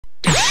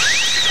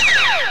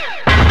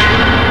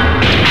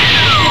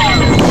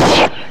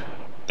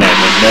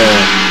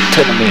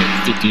tournament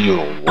video.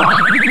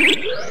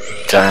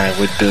 Time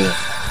with the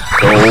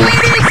gold.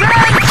 Ladies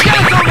and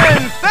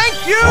gentlemen, thank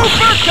you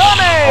for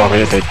coming!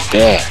 Already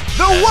there.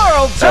 The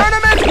World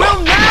Tournament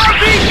will now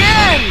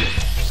begin!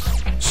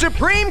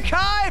 Supreme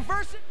Kai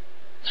versus...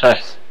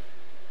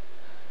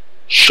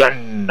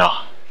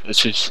 Shanna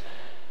versus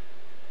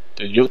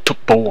the YouTube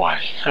boy.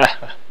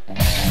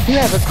 You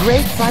have a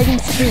great fighting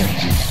spirit.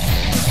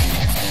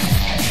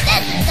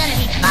 This is gonna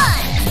be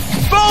fun!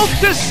 Both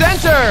to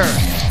center!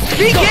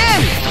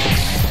 Begin!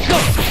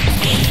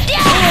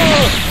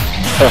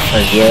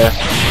 Yeah.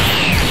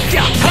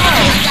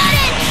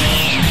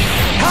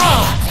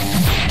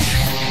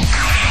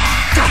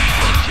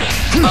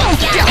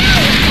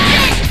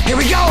 Here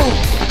we go!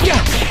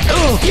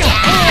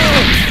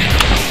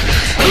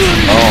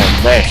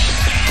 Oh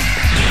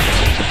man.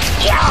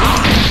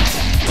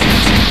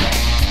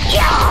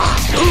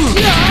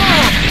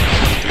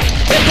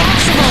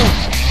 Impossible!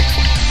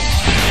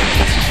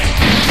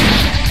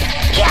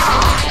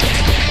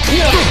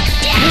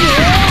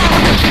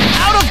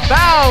 Out of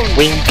bounds!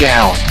 Wing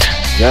out.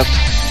 Yep.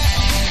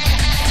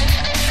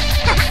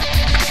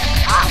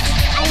 Oh,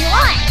 I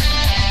won!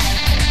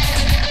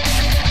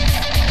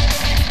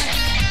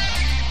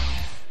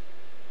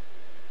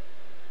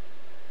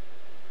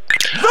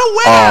 The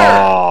winner!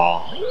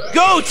 Oh.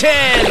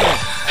 Goten!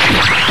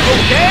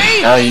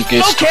 Okay? Now he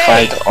gets to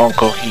fight the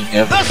uncle he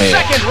never The met.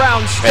 second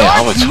round Man,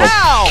 I was starts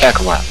now! hoping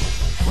Kakarot.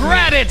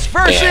 Raditz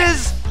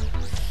versus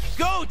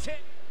Goten!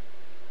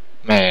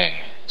 Man,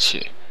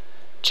 shit.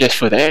 Just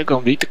for that,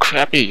 gonna beat the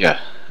crap out of ya.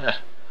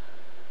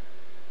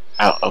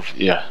 Out of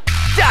ya.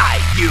 Die,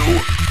 you!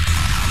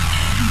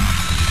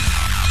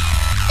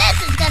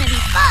 This is gonna be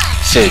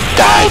fun! Say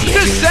die, Move to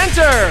you.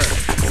 center!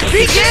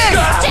 Begin!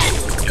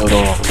 Your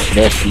little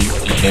nephew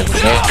you never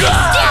met.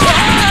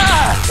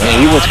 Man,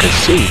 he was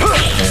conceived.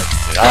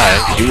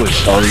 Alright, he was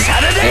sorry.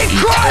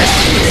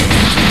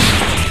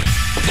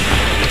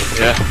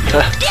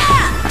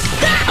 Yeah.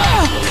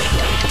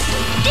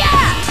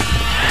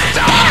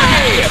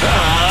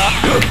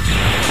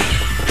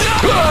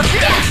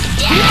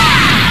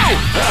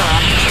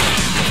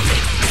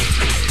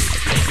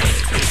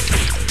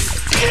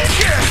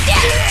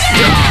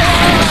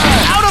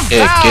 Out of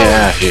Yeah, bounds! get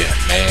out of here,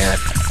 man.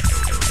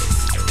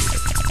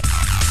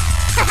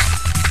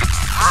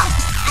 Oh,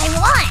 I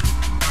won!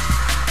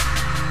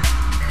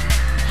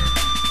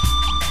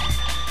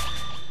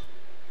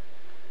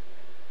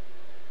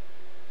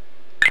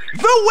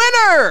 The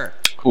winner!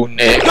 Who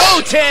next?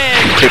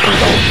 Goten!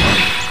 Piccolo.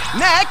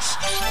 Next,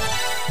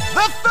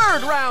 the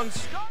third round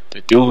starts.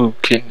 The dude who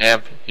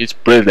kidnapped his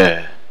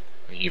brother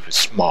when he was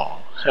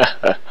small.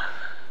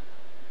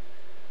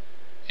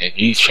 And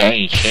he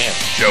changed him.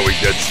 Shall we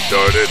get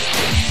started?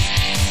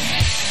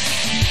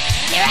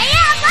 Here I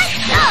am, let's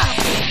go!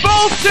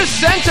 Both to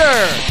center!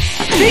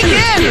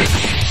 Begin!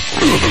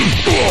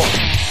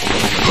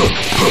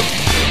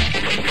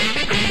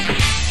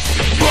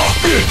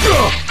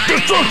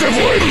 Destructive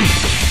Wing!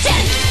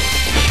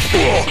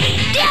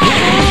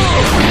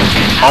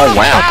 Oh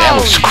wow, that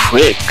was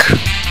quick.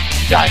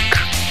 Like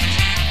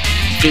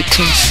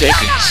 15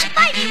 seconds.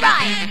 Fight me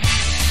right!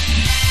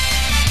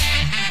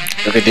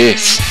 Look at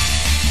this.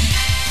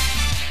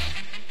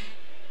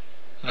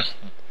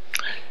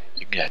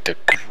 You got the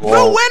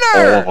grow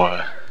winner!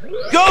 over.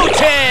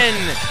 Goten!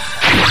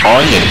 Oh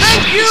yes,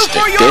 Thank you it's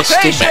for the your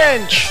destiny patience!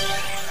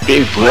 match.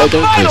 Big The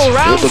brother final versus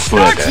round little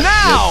starts brother.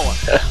 now!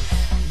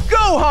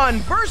 Gohan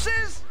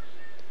versus...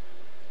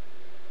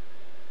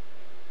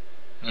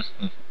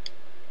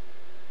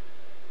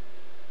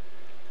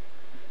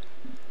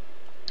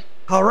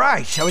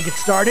 Alright, shall we get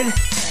started? This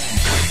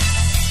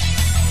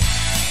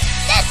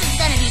is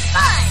gonna be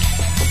fun!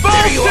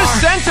 Both to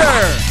center!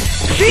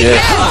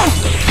 Begin!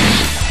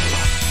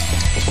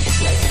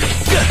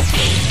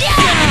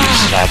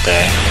 Stop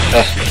there.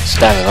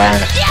 Stop it,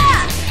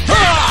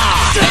 Ryan.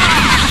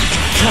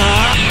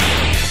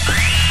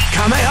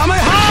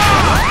 Kamehameha!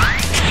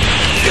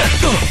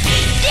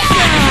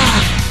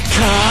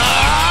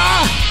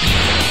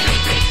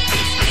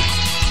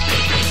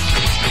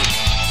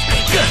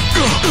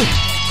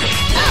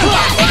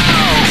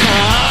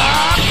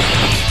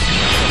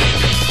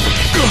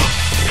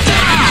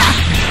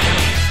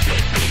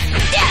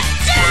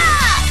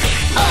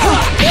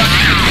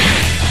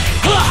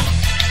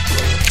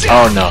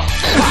 Oh no.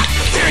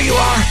 There you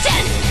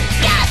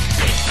are!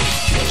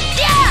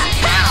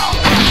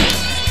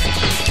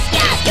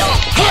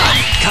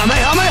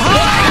 Kamehameha!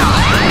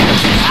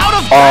 Out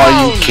of Oh,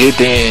 bounds! you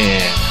kidding?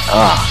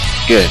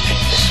 Ah,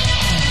 goodness.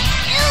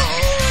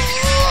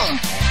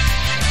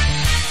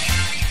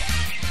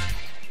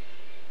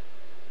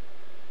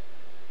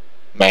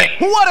 Man,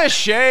 What a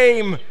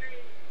shame!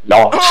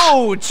 lost.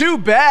 Oh, too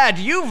bad,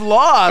 you've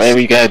lost! Man,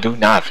 we gotta do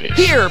nothing.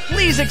 Here,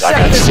 please I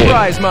accept this said.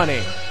 prize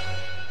money.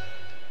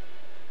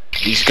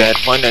 He's got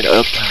one that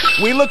up.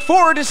 We look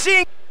forward to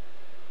seeing...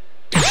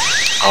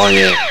 Oh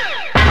yeah.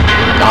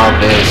 All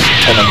this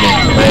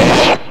tournament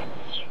match.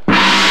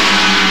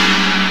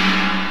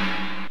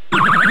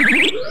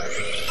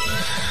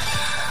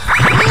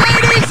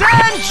 Ladies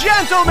and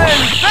gentlemen,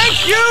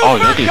 thank you Oh,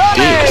 for look at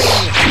coming! this.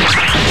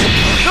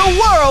 The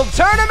World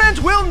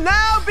Tournament will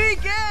now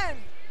begin!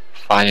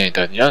 Finding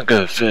the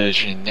younger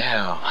version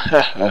now.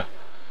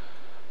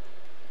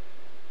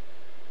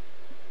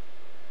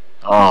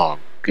 Oh,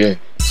 good.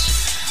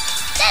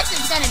 This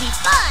is gonna be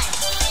fun!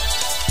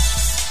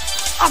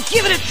 I'll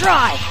give it a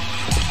try.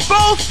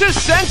 Both to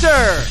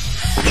center!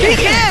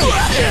 Begin!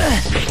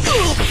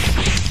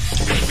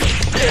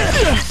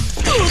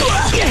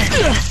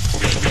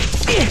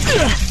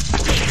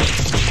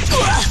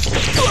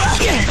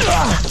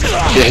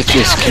 Yeah,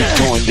 just keep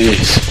doing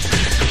this.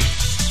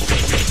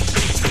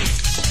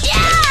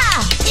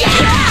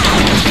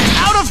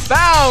 Out of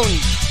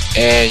bounds!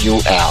 And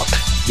you out.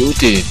 You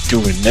didn't do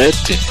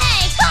nothing.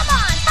 Hey, come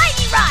on, fight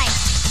me right!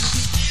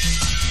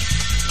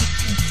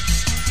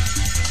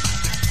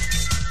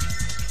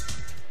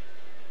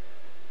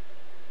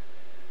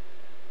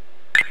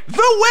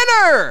 The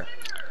winner!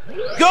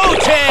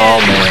 Goten! Oh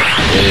man,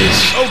 it is.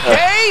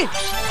 Okay?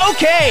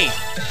 Okay!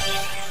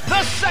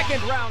 The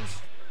second round.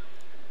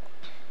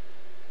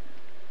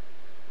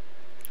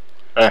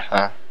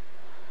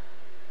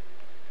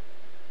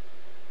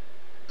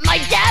 My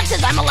dad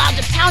says I'm allowed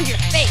to pound your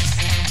face.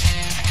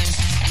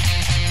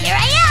 Here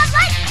I am,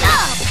 let's go!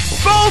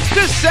 Both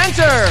to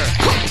center!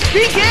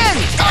 Begin!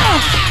 Oh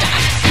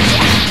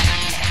yeah.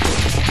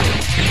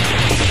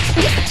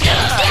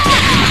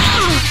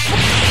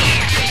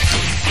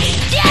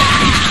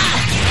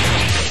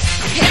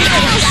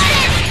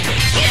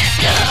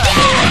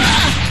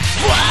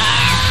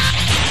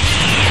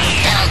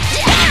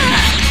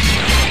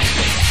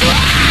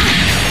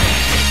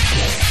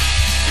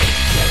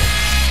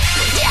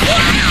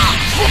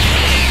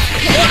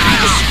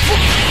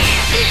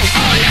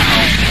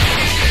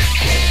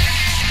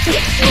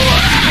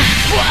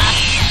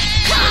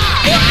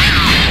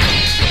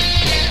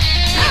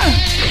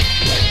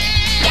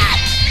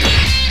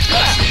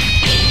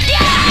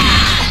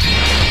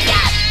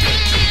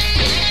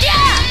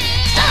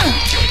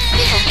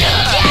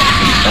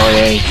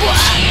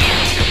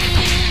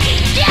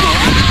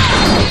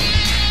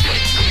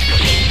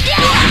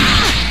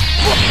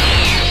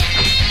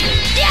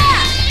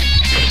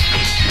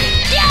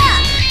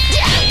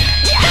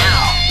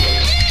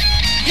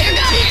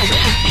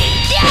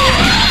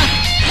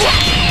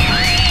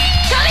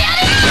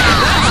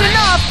 That's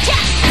enough!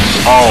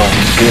 Oh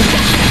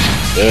goodness.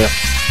 Yeah.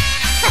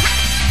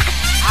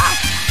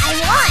 I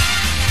won!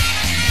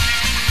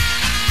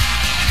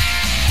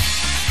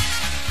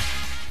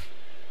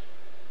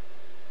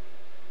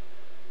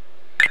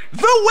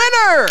 The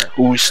winner!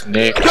 Who's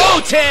next?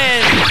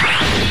 Goten!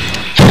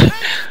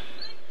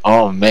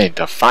 Oh man,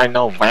 the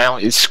final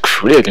round is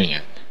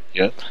Krillin.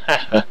 Yep.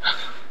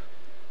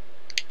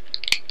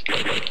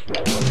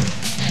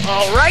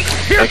 Alright,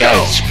 here That guy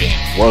goes! is being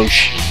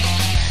Woshi.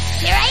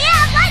 Here I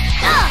am, let's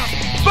go!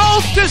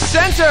 Both to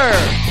center!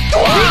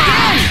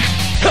 Begin!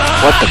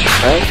 What the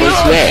crap was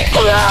that?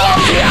 Look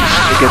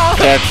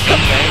at that.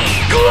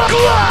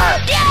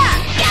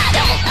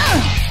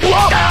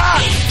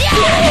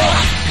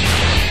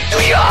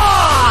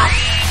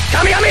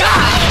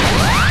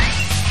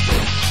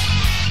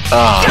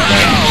 Oh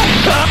man.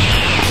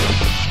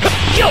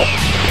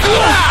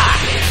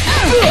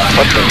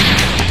 What the?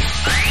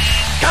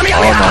 Oh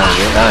no,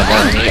 you're not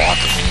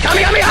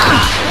me out to me.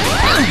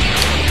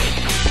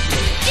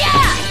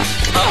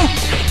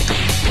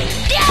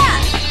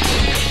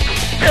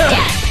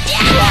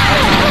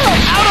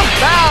 Out of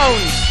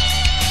bounds!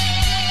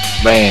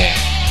 Man.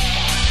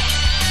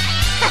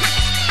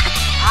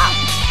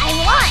 I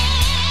won!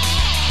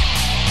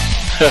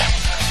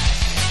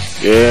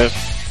 Yeah.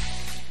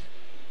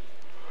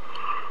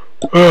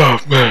 Oh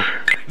man.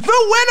 The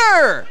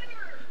winner!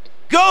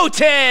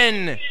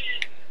 Goten!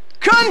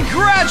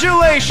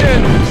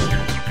 Congratulations!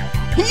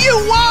 You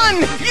won!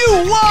 You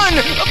won!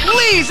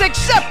 Please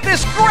accept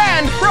this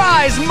grand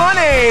prize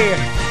money!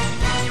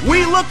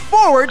 We look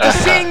forward to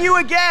seeing you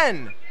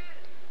again!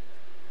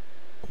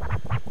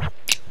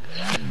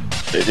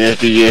 That'll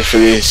be it for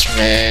this,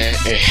 man.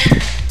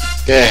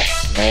 Yeah,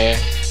 man.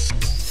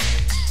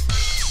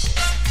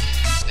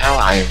 Now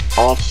I'm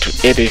off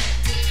to edit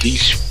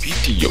these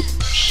videos.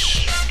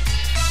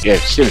 Yeah,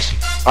 seriously,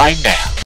 right now.